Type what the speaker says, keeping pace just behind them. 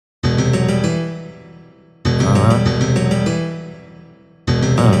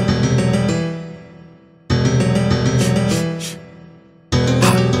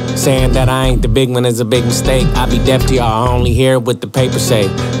Saying that I ain't the big one is a big mistake. I be deaf to y'all, I only hear what the paper say.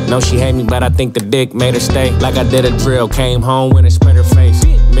 Know she hate me, but I think the dick made her stay. Like I did a drill, came home when it spread her face.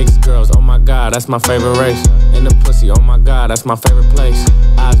 Mixed girls, oh my god, that's my favorite race. And the pussy, oh my god, that's my favorite place.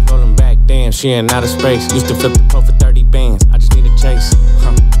 Eyes rolling back, damn, she in outer space. Used to flip the pro for 30 bands, I just need a chase.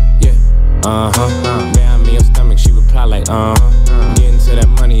 Yeah, Bam me your stomach, she reply like, Getting to that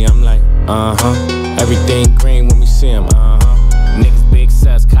money, I'm like, Everything green when we see him, Niggas big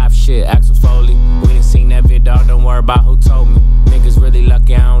sus, cop shit, Axel Foley. We done seen that vid, dog, don't worry about who told me. Niggas really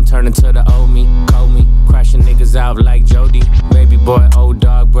lucky I don't turn into the old me. Cold me, crashing niggas out like Jody. Baby boy, old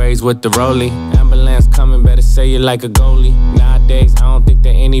dog, braids with the rollie. Ambulance coming, better say it like a goalie. Nowadays, I don't think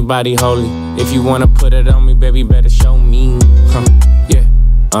that anybody holy. If you wanna put it on me, baby, better show me. Yeah,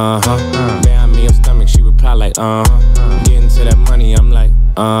 Bam me your stomach, she reply like, Getting to that money, I'm like,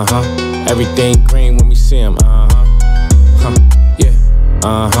 Everything green when we see him,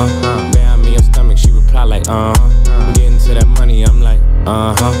 Bam me your stomach, she reply like, Getting to that money, I'm like,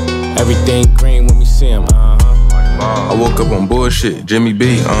 Everything green when we see him, I woke up on bullshit, Jimmy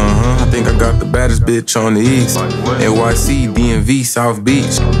B, I think I got the baddest bitch on the east. NYC, DMV, South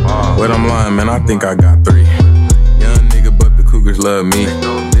Beach. But I'm lying, man, I think I got 3. Young nigga, but the cougars love me.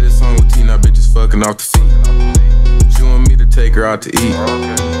 Did a song with Tina, bitches fucking off the feet. She want me to take her out to eat,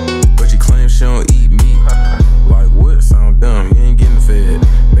 but she claims she don't eat meat. Like what? Sound dumb, you ain't getting fed.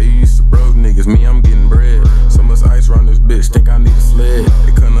 Baby, you used to broke niggas, me, I'm getting bread. So much ice around this bitch, think I need a sled.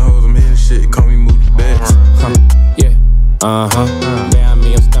 They cutting the hoes, I'm hitting shit, call me Moody Betts. Yeah, Bam me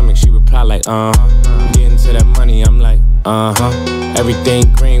your stomach, she reply like, Getting to that money, I'm like,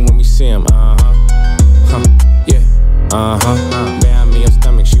 Everything green when we see him, Yeah, Bam me your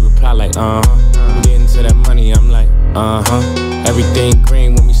stomach, she reply like, Getting to that money, I'm like, Everything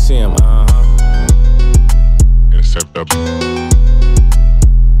green when we see him, Except up.